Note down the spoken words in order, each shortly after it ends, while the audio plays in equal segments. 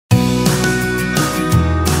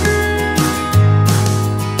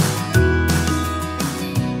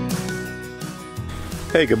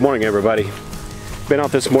Hey, good morning everybody. Been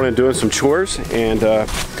out this morning doing some chores and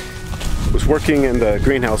was working in the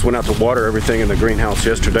greenhouse. Went out to water everything in the greenhouse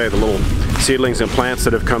yesterday, the little seedlings and plants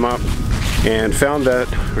that have come up, and found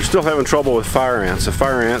that we're still having trouble with fire ants. The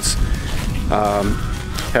fire ants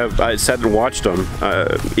I sat and watched them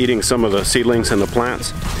eating some of the seedlings and the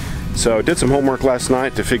plants. So I did some homework last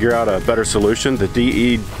night to figure out a better solution. The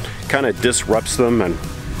DE kind of disrupts them and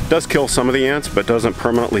does kill some of the ants, but doesn't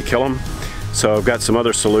permanently kill them. So I've got some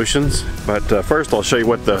other solutions, but first I'll show you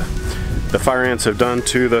what the fire ants have done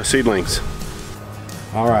to the seedlings.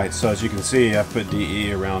 Alright, so as you can see, I've put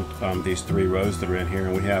DE around these 3 rows that are in here,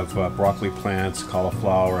 and we have broccoli plants,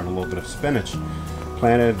 cauliflower, and a little bit of spinach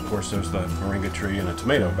planted. Of course, there's the moringa tree and a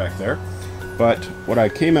tomato back there. But what I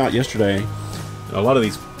came out yesterday, a lot of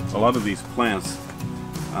these plants,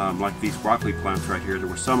 like these broccoli plants right here, there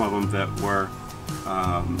were some of them that were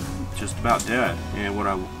just about dead, and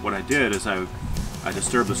what I did is I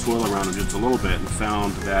disturbed the soil around them just a little bit and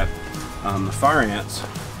found that the fire ants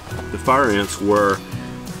were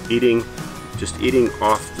just eating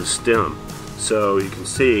off the stem. So you can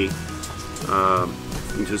see, you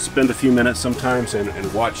can just spend a few minutes sometimes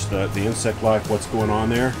and watch the insect life, what's going on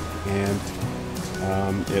there, and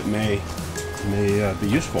it may be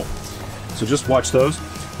useful. So just watch those.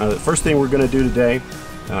 The first thing we're going to do today,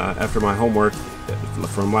 after my homework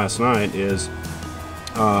from last night, is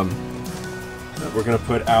we're going to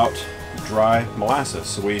put out dry molasses.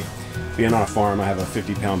 So being on a farm, I have a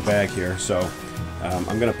 50-pound bag here, so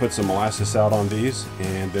I'm going to put some molasses out on these,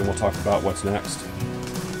 and then we'll talk about what's next.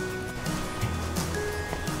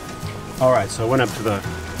 Alright, so I went up to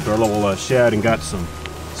our little shed and got some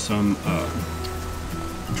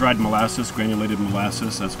dried molasses, granulated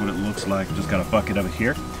molasses. That's what it looks like. Just got a bucket of it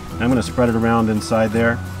here. And I'm going to spread it around inside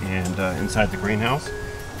there and inside the greenhouse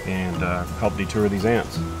and help deter these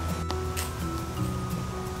ants.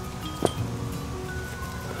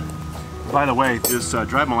 By the way, this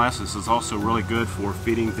dried molasses is also really good for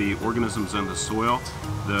feeding the organisms in the soil.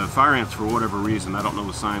 The fire ants, for whatever reason, I don't know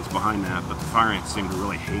the science behind that, but the fire ants seem to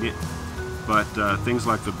really hate it. But things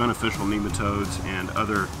like the beneficial nematodes and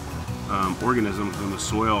other organisms in the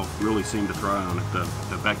soil really seem to thrive on it.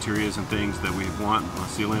 The bacteria and things that we want,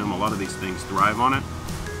 mycelium, a lot of these things thrive on it,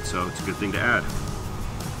 so it's a good thing to add.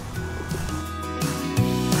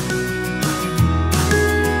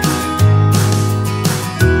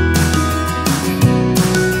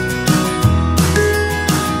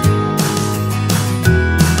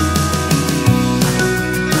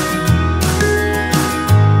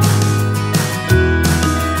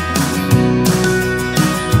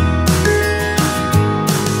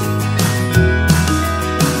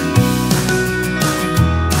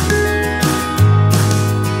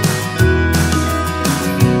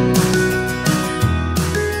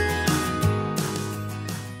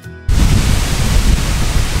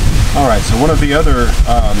 Alright, so one of the other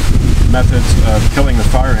methods of killing the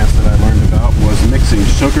fire ants that I learned about was mixing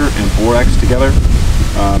sugar and borax together.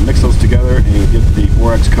 Mix those together and get the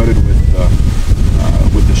borax coated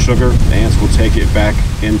with the sugar. The ants will take it back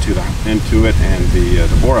into it, and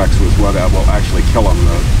the borax was what will actually kill them.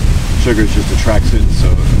 The sugar just attracts it, so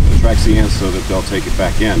it attracts the ants so that they'll take it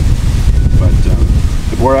back in. But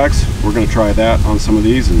the borax, we're going to try that on some of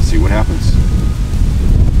these and see what happens.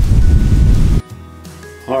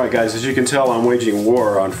 Alright guys, as you can tell, I'm waging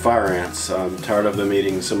war on fire ants. I'm tired of them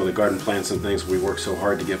eating some of the garden plants and things we work so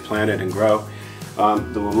hard to get planted and grow.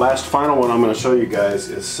 The last final one I'm going to show you guys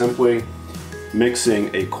is simply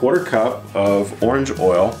mixing a 1/4 cup of orange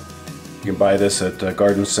oil. You can buy this at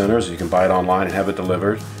garden centers, you can buy it online and have it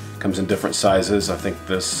delivered. It comes in different sizes. I think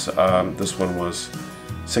this one was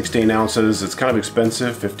 16 ounces. It's kind of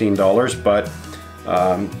expensive, $15, but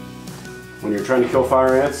when you're trying to kill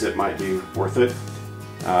fire ants, it might be worth it.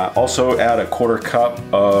 Also add a 1/4 cup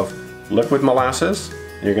of liquid molasses.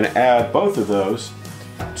 And you're going to add both of those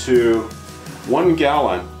to 1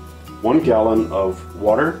 gallon of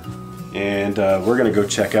water, and we're going to go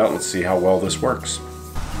check out and see how well this works.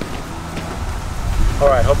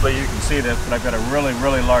 Alright, hopefully you can see this, but I've got a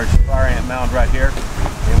really large fire ant mound right here.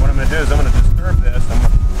 And what I'm going to do is I'm going to disturb this. I'm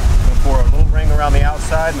going to pour a little ring around the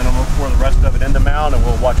outside, and then I'm going to pour the rest of it in the mound, and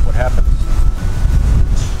we'll watch what happens.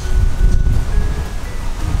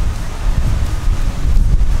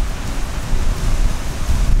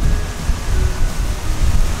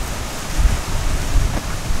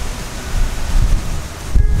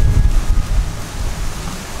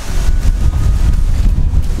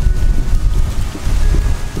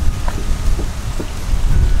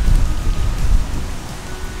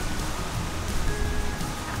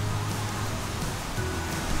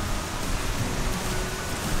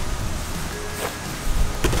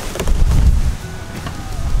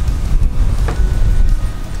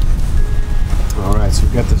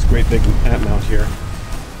 great big ant mound here.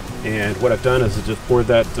 And what I've done is I just poured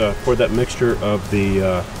that mixture of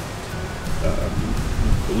the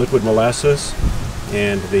liquid molasses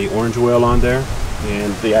and the orange oil on there.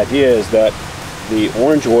 And the idea is that the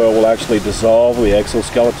orange oil will actually dissolve the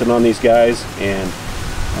exoskeleton on these guys and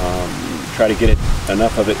try to get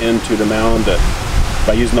enough of it into the mound that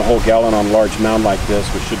by using the whole gallon on a large mound like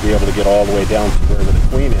this, we should be able to get all the way down to wherever the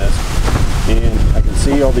queen is. And I can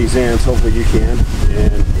see all these ants, hopefully you can,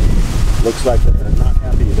 and looks like they're not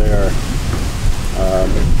happy. They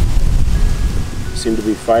seem to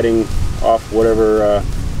be fighting off whatever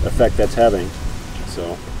effect that's having.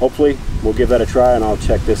 So hopefully we'll give that a try, and I'll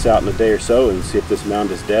check this out in a day or so and see if this mound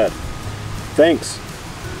is dead. Thanks.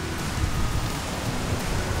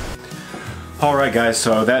 All right, guys.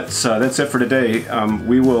 So that's it for today.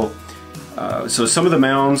 So some of the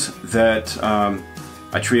mounds that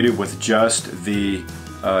I treated with just the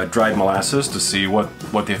dried molasses to see what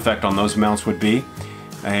the effect on those mounds would be,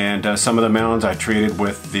 and some of the mounds I treated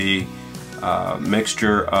with the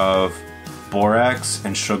mixture of borax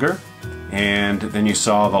and sugar. And then you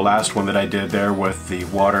saw the last one that I did there with the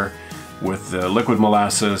water, with the liquid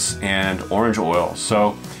molasses and orange oil.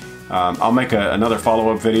 So I'll make another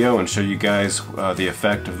follow-up video and show you guys the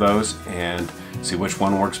effect of those and see which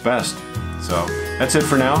one works best. So that's it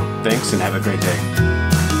for now. Thanks and have a great day.